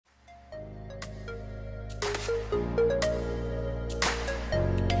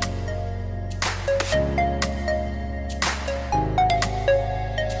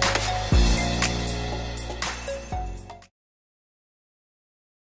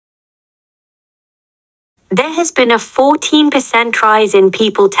There has been a 14% rise in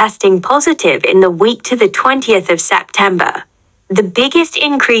people testing positive in the week to the 20th of September, the biggest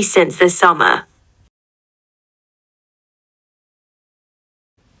increase since the summer.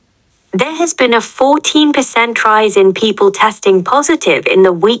 There has been a 14% rise in people testing positive in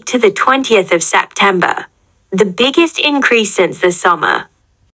the week to the 20th of September, the biggest increase since the summer.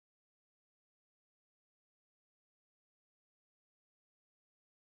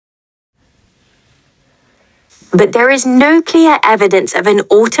 But there is no clear evidence of an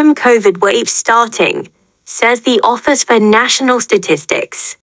autumn COVID wave starting, says the Office for National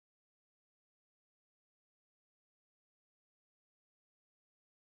Statistics.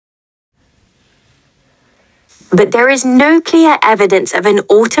 But there is no clear evidence of an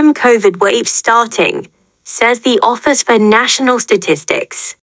autumn COVID wave starting, says the Office for National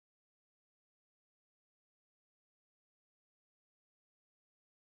Statistics.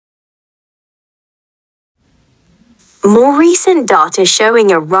 More recent data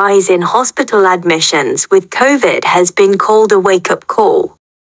showing a rise in hospital admissions with COVID has been called a wake-up call.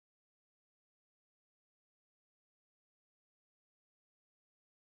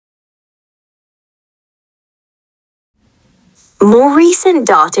 More recent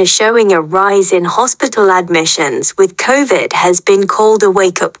data showing a rise in hospital admissions with COVID has been called a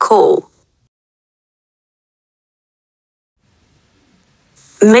wake-up call.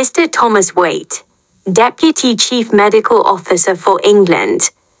 Mr. Thomas Waite, Deputy Chief Medical Officer for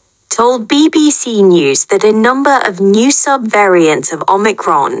England, told BBC News that a number of new sub-variants of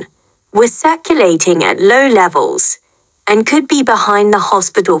Omicron were circulating at low levels and could be behind the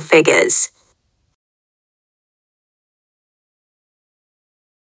hospital figures.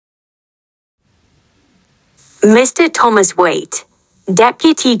 Mr. Thomas Waite,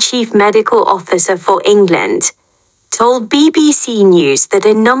 Deputy Chief Medical Officer for England, told BBC News that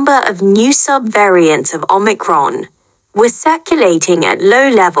a number of new sub-variants of Omicron were circulating at low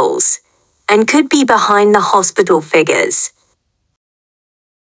levels and could be behind the hospital figures.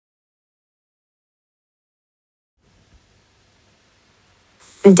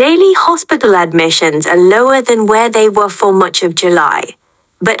 Daily hospital admissions are lower than where they were for much of July,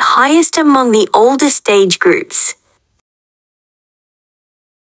 but highest among the older stage groups.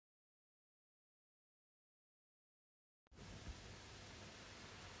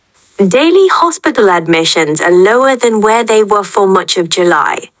 Daily hospital admissions are lower than where they were for much of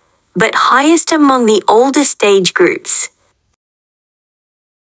July, but highest among the older stage groups.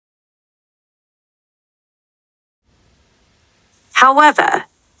 However,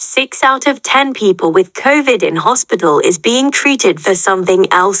 6 out of 10 people with COVID in hospital is being treated for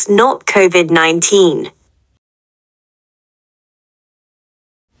something else, not COVID-19.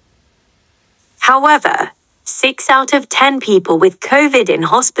 However, 6 out of 10 people with COVID in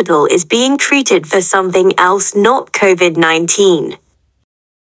hospital is being treated for something else, not COVID-19.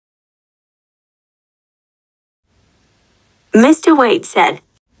 Mr. Waite said,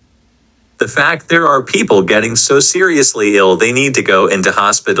 "The fact there are people getting so seriously ill they need to go into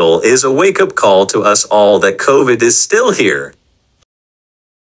hospital is a wake-up call to us all that COVID is still here.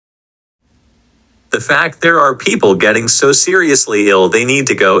 The fact there are people getting so seriously ill they need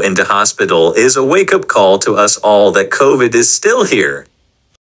to go into hospital is a wake-up call to us all that COVID is still here."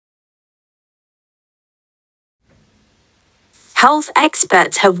 Health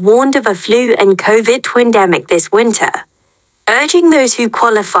experts have warned of a flu and COVID twindemic this winter, urging those who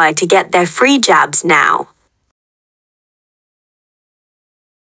qualify to get their free jabs now.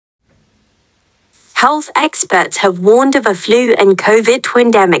 Health experts have warned of a flu and COVID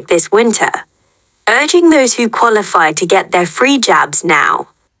twindemic this winter, urging those who qualify to get their free jabs now.